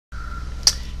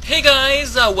Hey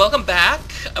guys, welcome back.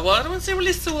 Well, I don't want to say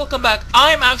really so welcome back.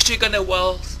 I'm actually gonna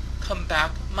welcome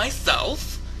back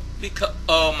myself because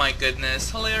oh my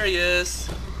goodness, hilarious.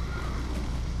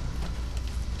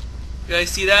 You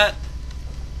guys see that?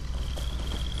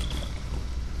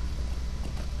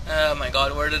 Oh my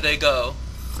god, where did they go?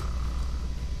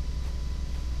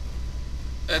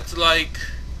 It's like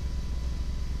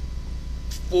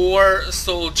 4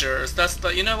 soldiers. That's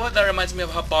the, you know what? That reminds me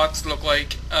of how bots look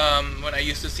like when I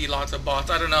used to see lots of bots.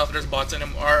 I don't know if there's bots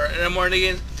anymore in the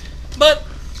games. But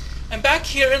I'm back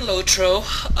here in LOTRO.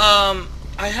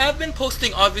 I have been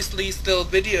posting obviously still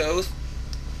videos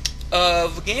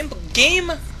of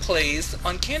game plays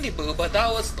on Candy Boo, but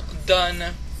that was done.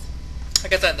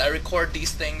 Like I said, I record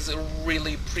these things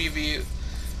really preview,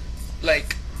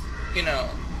 like, you know,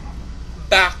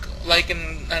 back like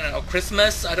in, I don't know,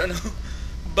 Christmas, I don't know.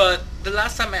 But the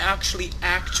last time I actually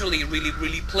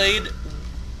really played,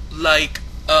 like,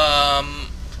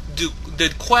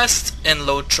 did quest in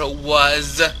LOTRO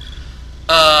was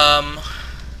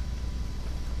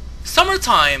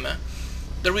summertime.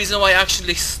 The reason why I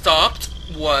actually stopped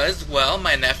was, well,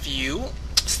 my nephew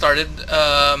started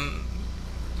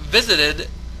visited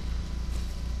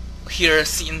here in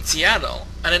Seattle,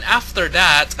 and then after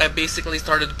that I basically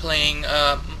started playing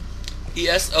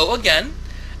ESO again,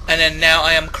 and then now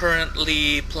I am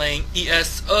currently playing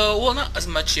ESO, well, not as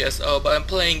much ESO, but I'm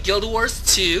playing Guild Wars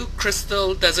 2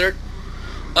 Crystal Desert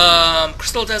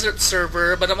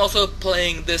server, but I'm also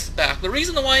playing this back. The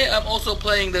reason why I'm also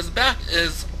playing this back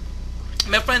is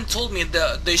my friend told me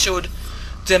that they showed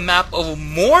the map of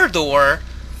Mordor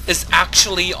is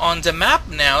actually on the map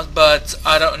now, but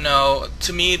I don't know.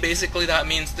 To me, basically that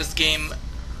means this game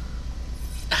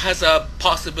has a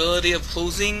possibility of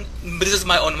closing. This is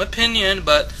my own opinion,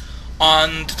 but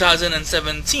on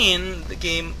 2017, the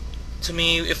game, to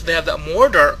me, if they have that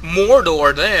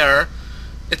Mordor there,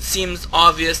 it seems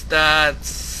obvious that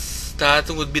that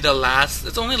would be the last.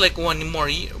 It's only like 1 more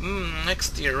year,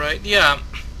 next year, right? Yeah.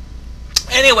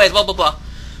 Anyways, blah blah blah.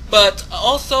 But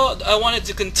also, I wanted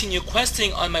to continue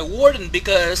questing on my Warden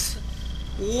because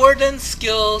Warden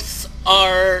skills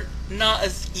are not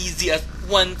as easy as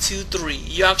 1, 2, 3.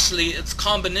 You actually, it's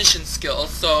combination skills,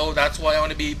 so that's why I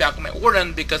want to be back on my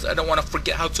Warden, because I don't want to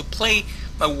forget how to play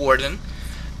my Warden.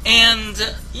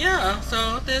 And yeah,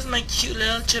 so there's my cute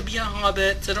little chubby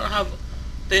hobbit. They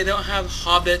don't have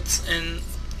hobbits in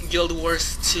Guild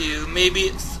Wars 2. Maybe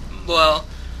it's, well,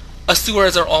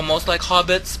 Asurs are almost like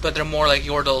hobbits, but they're more like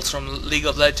Yordles from League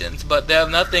of Legends. But they have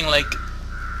nothing like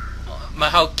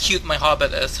how cute my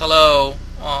hobbit is. Hello.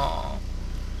 Aww.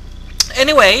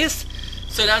 Anyways,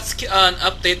 so that's an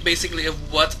update basically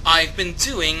of what I've been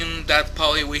doing, and that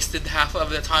probably wasted half of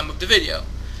the time of the video.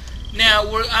 Now,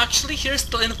 we're actually here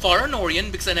still in Far Norien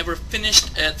because I never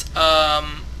finished it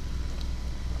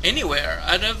anywhere.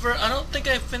 I don't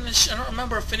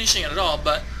remember finishing it at all,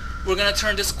 but we're gonna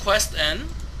turn this quest in.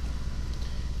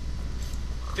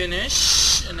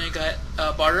 Finish, and I got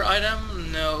a barter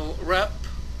item, no rep.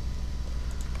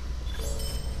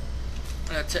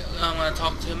 I'm gonna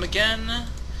talk to him again.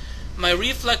 My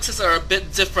reflexes are a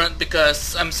bit different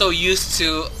because I'm so used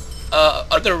to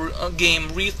other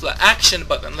game action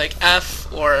button like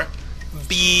F or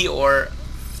B or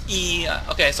E.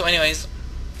 Okay, so anyways,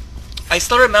 I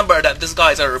still remember that these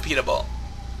guys are repeatable.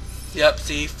 Yep,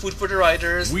 see, food for the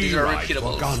riders, these are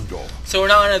repeatable. So we're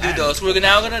not going to do those. We're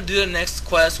now going to do the next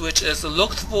quest, which is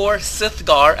look for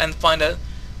Sithgar and find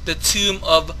the tomb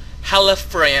of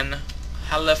Halifrain.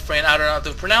 Halifrain, I don't know how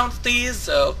to pronounce these,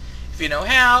 so if you know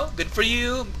how, good for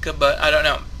you, but I don't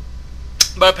know.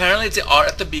 But apparently they are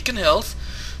at the Beacon Hills,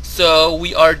 so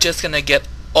we are just going to get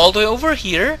all the way over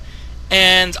here,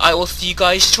 and I will see you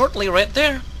guys shortly right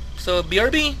there. So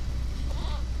BRB.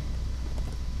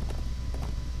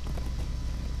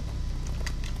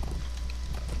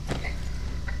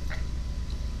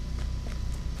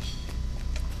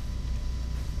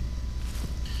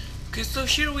 Okay, so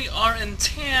here we are in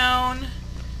town.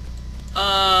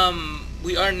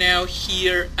 We are now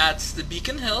here at the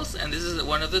Beacon Hills, and this is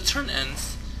one of the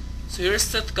turn-ins. So here's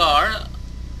Sithgar.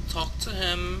 Talk to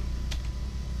him.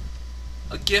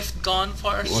 A gift gone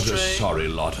far astray. What a sorry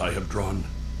lot I have drawn.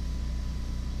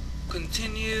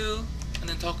 Continue, and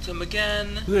then talk to him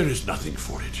again. There is nothing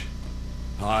for it.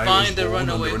 I Find the was born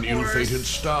runaway under an horse. ill-fated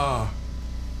star.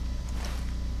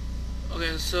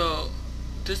 Okay, so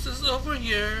this is over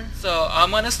here. So I'm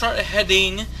gonna start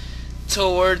heading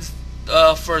towards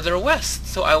further west.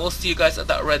 So I will see you guys at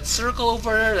that red circle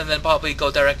over there, and then probably go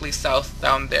directly south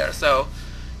down there. So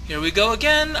here we go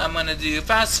again. I'm gonna do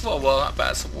fast forward. Well, not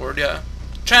fast forward. Yeah,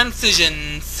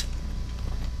 transitions.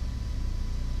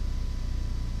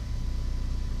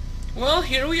 Well,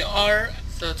 here we are.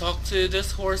 So talk to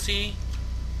this horsey.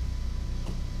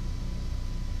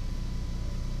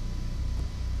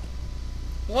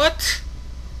 What?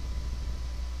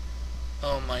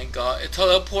 Oh my god, it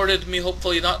teleported me,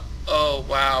 hopefully not. Oh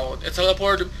wow, it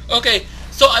teleported. Okay,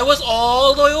 so I was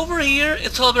all the way over here,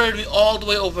 it teleported me all the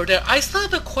way over there. I still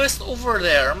have a quest over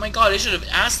there. Oh my god, they should have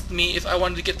asked me if I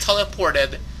wanted to get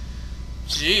teleported.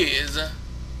 Jeez.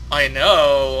 I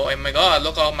know. Oh my god,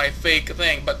 look at my fake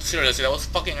thing. But seriously, that was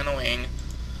fucking annoying.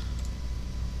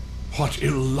 What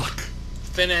ill luck.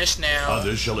 Finish now.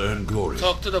 Others shall earn glory.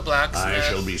 Talk to the blacksmith. I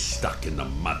shall be stuck in the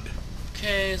mud.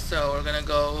 Okay, so we're gonna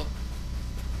go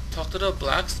talk to the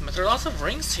blacksmith. There are lots of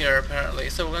rings here apparently.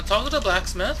 So we're gonna talk to the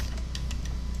blacksmith.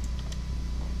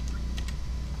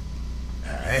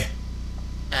 Aye.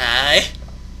 Aye.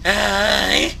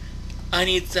 Aye. I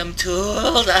need some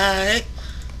tools. Aye.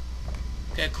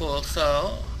 Okay, cool.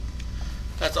 So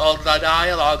that's all the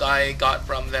dialogue I got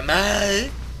from them.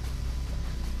 Aye.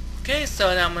 Okay,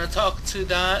 so now I'm gonna talk to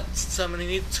that. So I'm gonna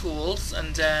need tools,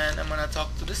 and then I'm gonna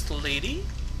talk to this lady.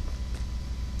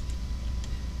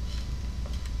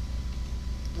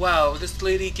 Wow, this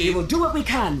lady We gave. will do what we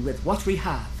can with what we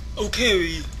have.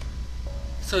 Okay.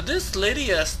 So this lady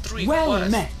has 3 Well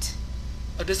quests. met.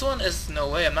 Oh, this one is no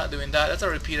way. I'm not doing that. That's a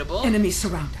repeatable. Enemies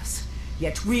surround us,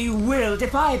 yet we will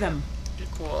defy them. Okay,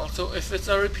 cool. So if it's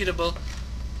a repeatable,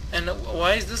 and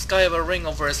why is this guy have a ring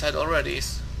over his head already?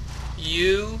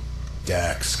 You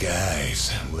Dark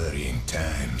skies, worrying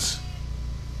times.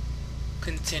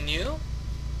 continue.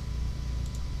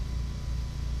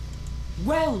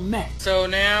 Well met. So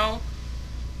now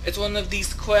it's one of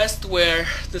these quests where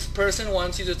this person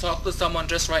wants you to talk to someone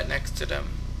just right next to them.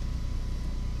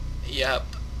 Yep.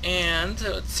 And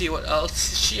let's see what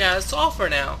else she has to offer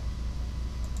now.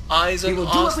 Eyes on We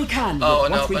will do what we can with Oh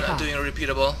no, what we but I'm have. doing a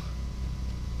repeatable.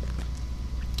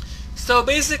 So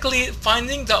basically,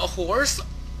 finding the horse,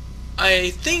 I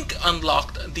think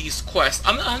unlocked these quests.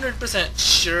 I'm not 100%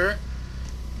 sure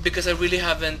because I really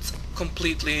haven't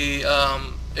completely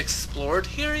explored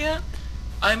here yet.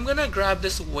 I'm gonna grab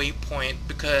this waypoint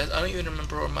because I don't even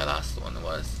remember where my last one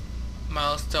was.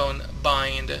 Milestone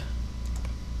bind.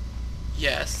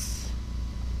 Yes.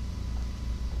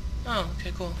 Oh,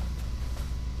 okay, cool.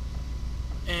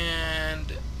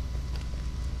 And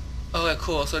okay,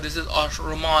 cool. So this is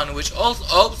Roman, which also,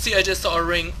 oh, see, I just saw a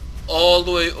ring all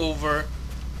the way over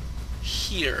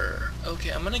here.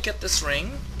 Okay, I'm gonna get this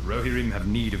ring. The Rohirrim have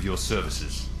need of your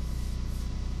services.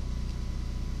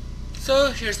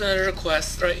 So here's another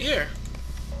request right here.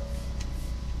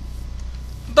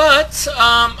 But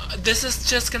this is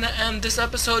just gonna end this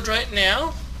episode right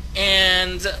now,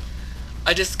 and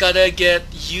I just gotta get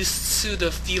used to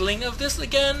the feeling of this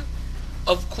again.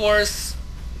 Of course,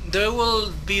 there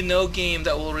will be no game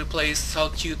that will replace how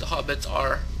cute the hobbits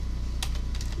are.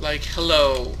 Like,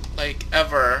 hello, like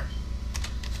ever.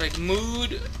 It's like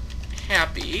mood,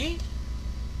 happy.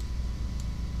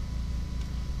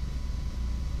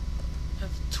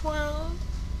 F12.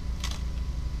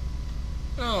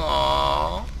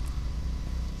 Aww.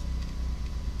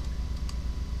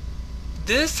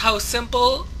 This, how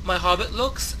simple my hobbit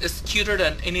looks, is cuter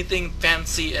than anything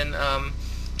fancy in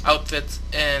outfits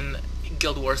in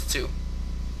Guild Wars 2.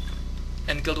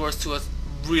 And Guild Wars 2 has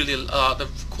really a lot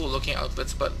of cool looking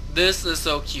outfits, but this is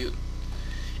so cute.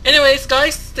 Anyways,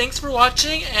 guys, thanks for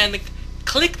watching, and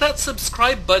click that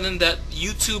subscribe button that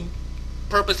YouTube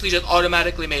purposely just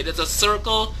automatically made. It's a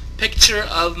circle picture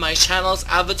of my channel's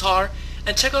avatar,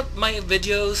 and check out my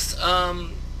videos,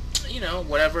 you know,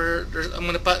 whatever. I'm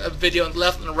gonna put a video on the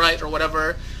left and the right or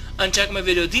whatever, and check my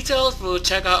video details. We'll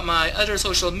check out my other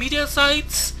social media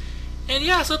sites. And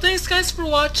yeah, so thanks guys for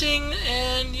watching,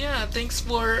 and yeah, thanks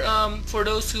for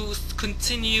those who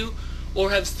continue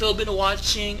or have still been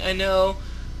watching. I know,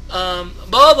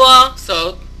 blah blah.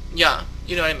 So yeah,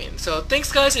 you know what I mean. So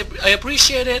thanks guys, I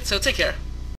appreciate it. So take care.